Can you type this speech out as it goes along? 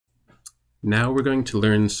Now we're going to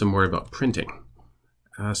learn some more about printing.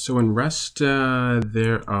 So in Rust,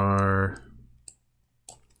 there are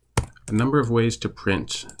a number of ways to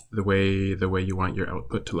print the way you want your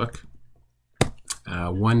output to look.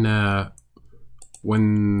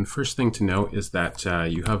 One first thing to note is that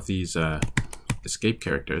you have these escape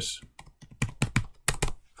characters.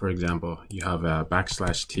 For example, you have a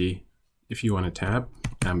 \t if you want a tab,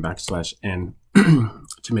 and \n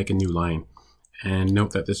to make a new line. And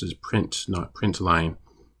note that this is print, not print line.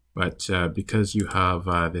 But because you have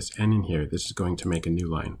this n in here, this is going to make a new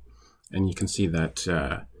line. And you can see that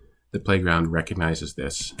the Playground recognizes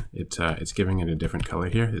this. It's giving it a different color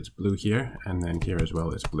here. It's blue here, and then here as well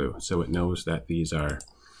it's blue. So it knows that this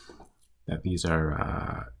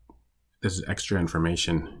is extra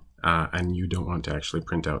information, and you don't want to actually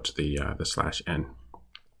print out the /n.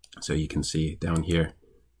 So you can see down here,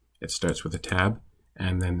 it starts with a tab,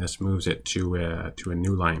 and then this moves it to a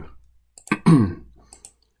new line.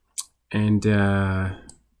 And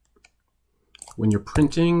when you're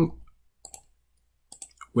printing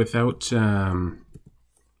without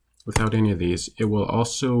any of these, it will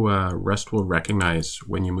also Rust will recognize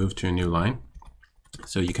when you move to a new line.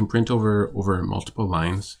 So you can print over multiple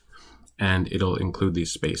lines, and it'll include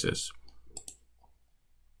these spaces.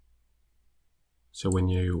 So when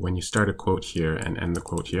you start a quote here and end the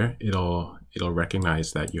quote here, it'll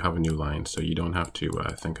recognize that you have a new line, so you don't have to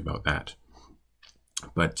think about that.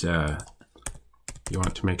 But you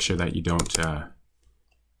want to make sure that you don't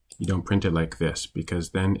print it like this,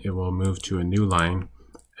 because then it will move to a new line,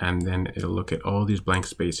 and then it'll look at all these blank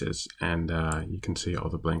spaces, and you can see all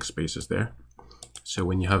the blank spaces there. So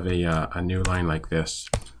when you have a new line like this,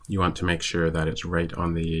 you want to make sure that it's right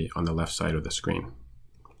on the left side of the screen.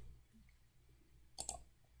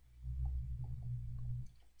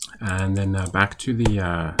 And then back to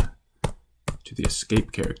the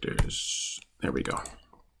escape characters. There we go.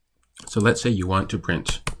 So let's say you want to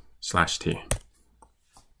print /t.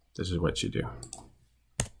 This is what you do.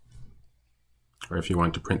 Or if you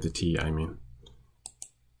want to print the t, I mean.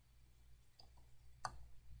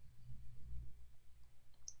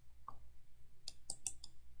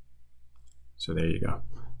 So there you go.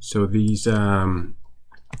 So these, this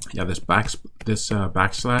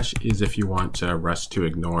backslash is if you want Rust to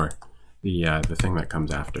ignore the thing that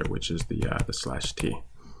comes after, which is the /t.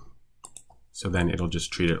 So then it'll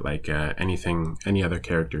just treat it like any other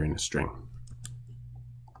character in a string.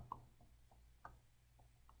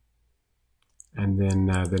 And then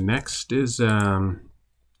the next is so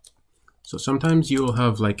sometimes you'll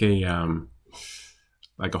have like a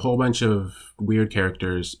whole bunch of weird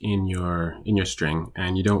characters in your string,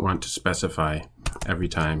 and you don't want to specify every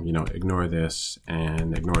time, ignore this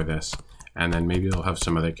and ignore this. And then maybe you'll have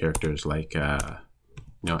some other characters like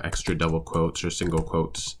extra double quotes or single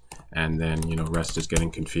quotes, and then Rust is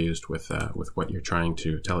getting confused with what you're trying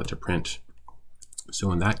to tell it to print.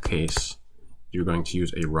 So in that case, you're going to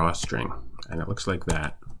use a raw string, and it looks like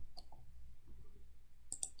that.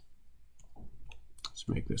 Let's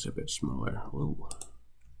make this a bit smaller. Whoa.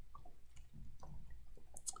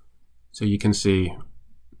 So you can see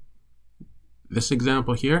this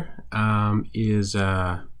example here is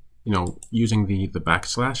using the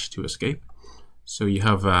backslash to escape. So you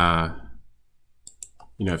have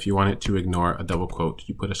if you want it to ignore a double quote,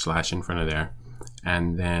 you put a slash in front of there,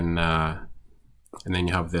 and then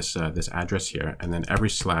you have this address here, and then every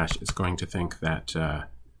slash is going to think that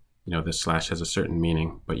this slash has a certain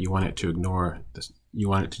meaning, but you want it to ignore this. You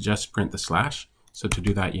want it to just print the slash. So to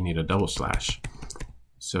do that, you need a double slash.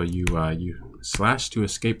 So you slash to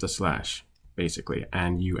escape the slash, basically,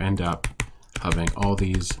 and you end up having all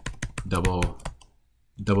these double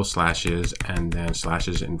slashes and then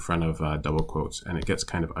slashes in front of double quotes, and it gets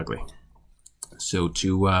kind of ugly. So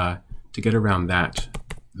to get around that,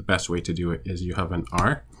 the best way to do it is you have an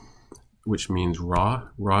R, which means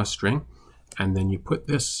raw string, and then you put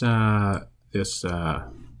this this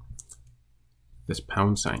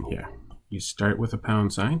pound sign here. You start with a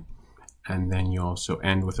pound sign, and then you also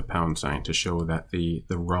end with a pound sign to show that the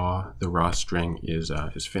raw string is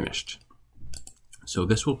finished. So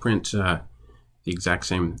this will print the exact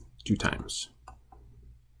same 2 times.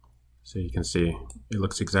 So you can see it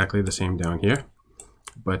looks exactly the same down here,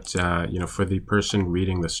 but for the person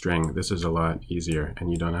reading the string, this is a lot easier,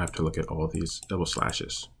 and you don't have to look at all these double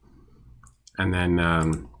slashes. And then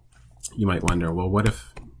you might wonder, well, what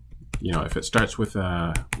if if it starts with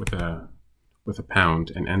a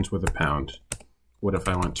pound and ends with a pound? What if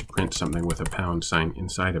I want to print something with a pound sign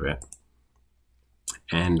inside of it?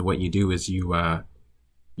 And what you do is you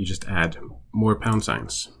just add more pound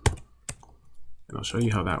signs, and I'll show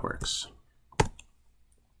you how that works.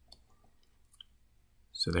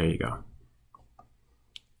 So there you go.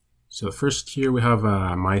 So first here we have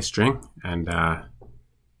my string, and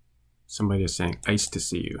somebody is saying "ice to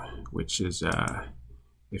see you," which is,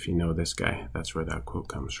 if you know this guy, that's where that quote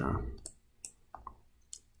comes from.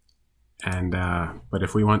 And but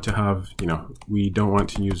if we want to have, we don't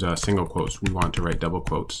want to use single quotes, we want to write double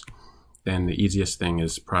quotes, then the easiest thing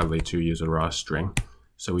is probably to use a raw string.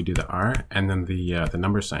 So we do the R and then the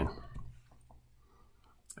number sign,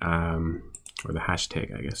 or the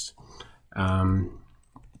hashtag, I guess.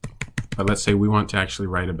 But let's say we want to actually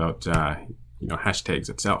write about hashtags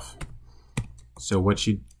itself. So if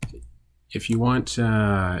you want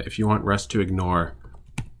Rust to ignore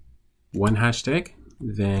one hashtag,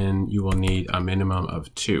 then you will need a minimum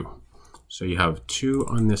of 2. So you have 2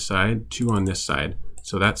 on this side, 2 on this side.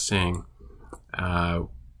 So that's saying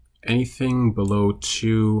anything below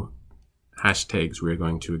 2 hashtags we're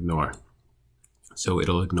going to ignore. So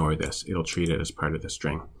it'll ignore this. It'll treat it as part of the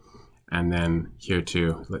string. And then here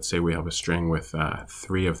too, let's say we have a string with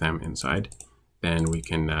 3 of them inside. Then we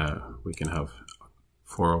can have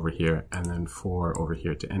 4 over here and then 4 over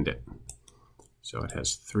here to end it. So it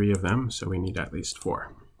has 3 of them, so we need at least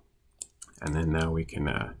 4. And then now we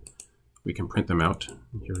can print them out.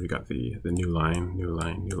 Here we got the new line, new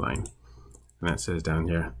line, new line. And that says down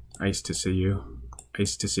here, "Ice to see you,"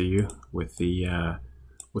 "ice to see you," with the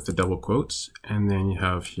double quotes. And then you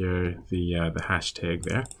have here the hashtag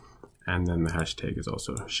there. And then the hashtag is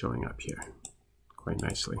also showing up here quite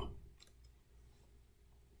nicely.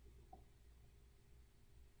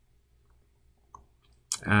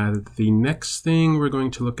 The next thing we're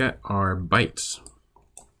going to look at are bytes.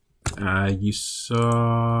 You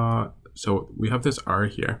saw, so we have this R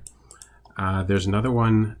here. There's another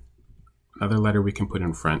letter we can put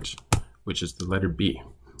in front, which is the letter B,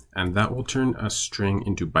 and that will turn a string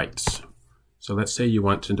into bytes. So let's say you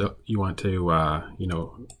want to know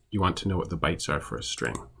what the bytes are for a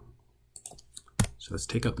string. So let's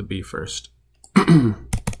take out the B first, and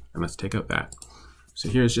let's take out that. So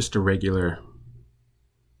here's just a regular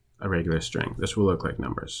string. This will look like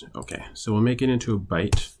numbers. Okay, so we'll make it into a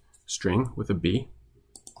byte string with a B,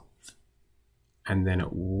 and then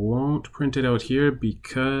it won't print it out here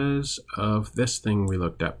because of this thing we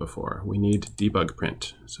looked at before. We need debug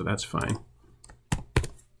print, so that's fine.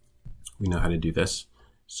 We know how to do this.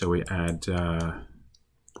 So we add the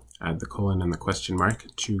colon and the question mark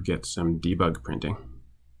to get some debug printing,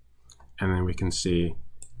 and then we can see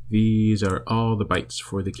these are all the bytes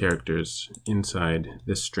for the characters inside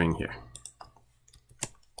this string here.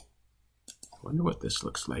 I wonder what this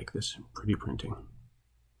looks like, this pretty printing.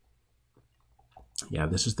 Yeah,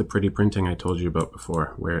 this is the pretty printing I told you about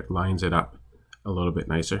before, where it lines it up a little bit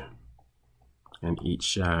nicer, and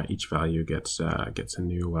each value gets its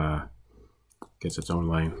own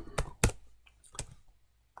line.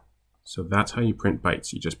 So that's how you print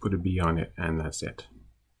bytes. You just put a B on it, and that's it.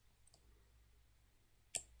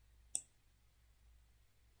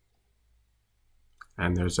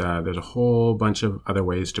 And there's a whole bunch of other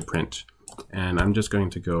ways to print, and I'm just going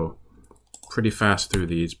to go pretty fast through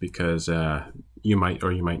these because you might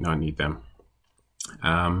or you might not need them.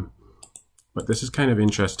 But this is kind of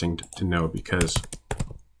interesting to know because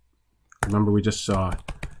remember we just saw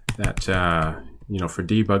that for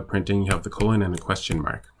debug printing you have the colon and a question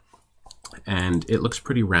mark, and it looks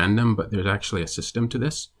pretty random, but there's actually a system to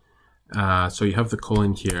this. So you have the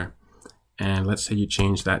colon here, and let's say you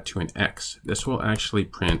change that to an X. This will actually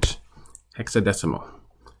print hexadecimal.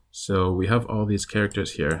 So we have all these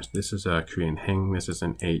characters here. This is a Korean heng, this is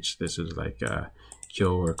an H, this is like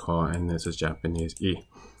kyo or ko, and this is Japanese E.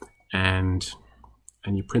 And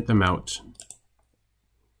you print them out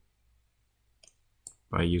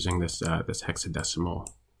by using this this hexadecimal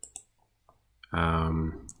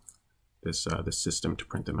this system to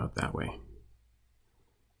print them out that way.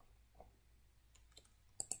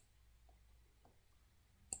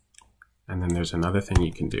 And then there's another thing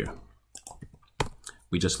you can do.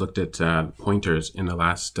 We just looked at pointers in the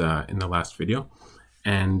last video,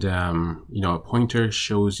 and a pointer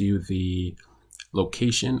shows you the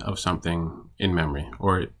location of something in memory,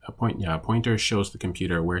 or a pointer shows the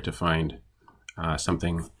computer where to find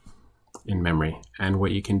something in memory. And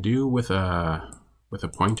what you can do with a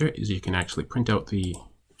pointer is you can actually print out the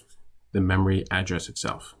memory address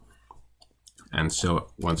itself. And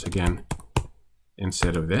so once again,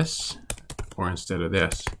 instead of this, or instead of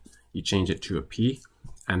this, you change it to a P,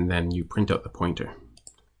 and then you print out the pointer.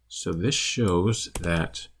 So this shows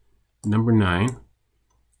that number 9,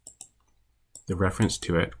 the reference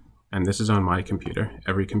to it, and this is on my computer,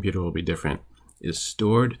 every computer will be different, is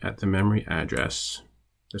stored at the memory address,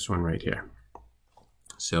 this one right here.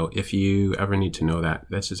 So if you ever need to know that,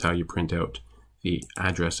 this is how you print out the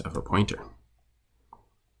address of a pointer.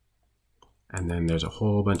 And then there's a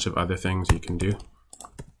whole bunch of other things you can do.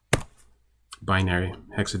 Binary,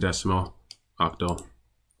 hexadecimal, octal,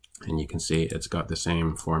 and you can see it's got the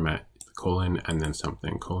same format, colon and then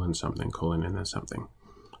something, colon something, colon and then something.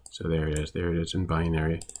 So there it is in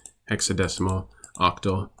binary. Hexadecimal,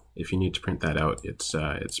 octal, if you need to print that out,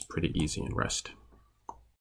 it's pretty easy in Rust.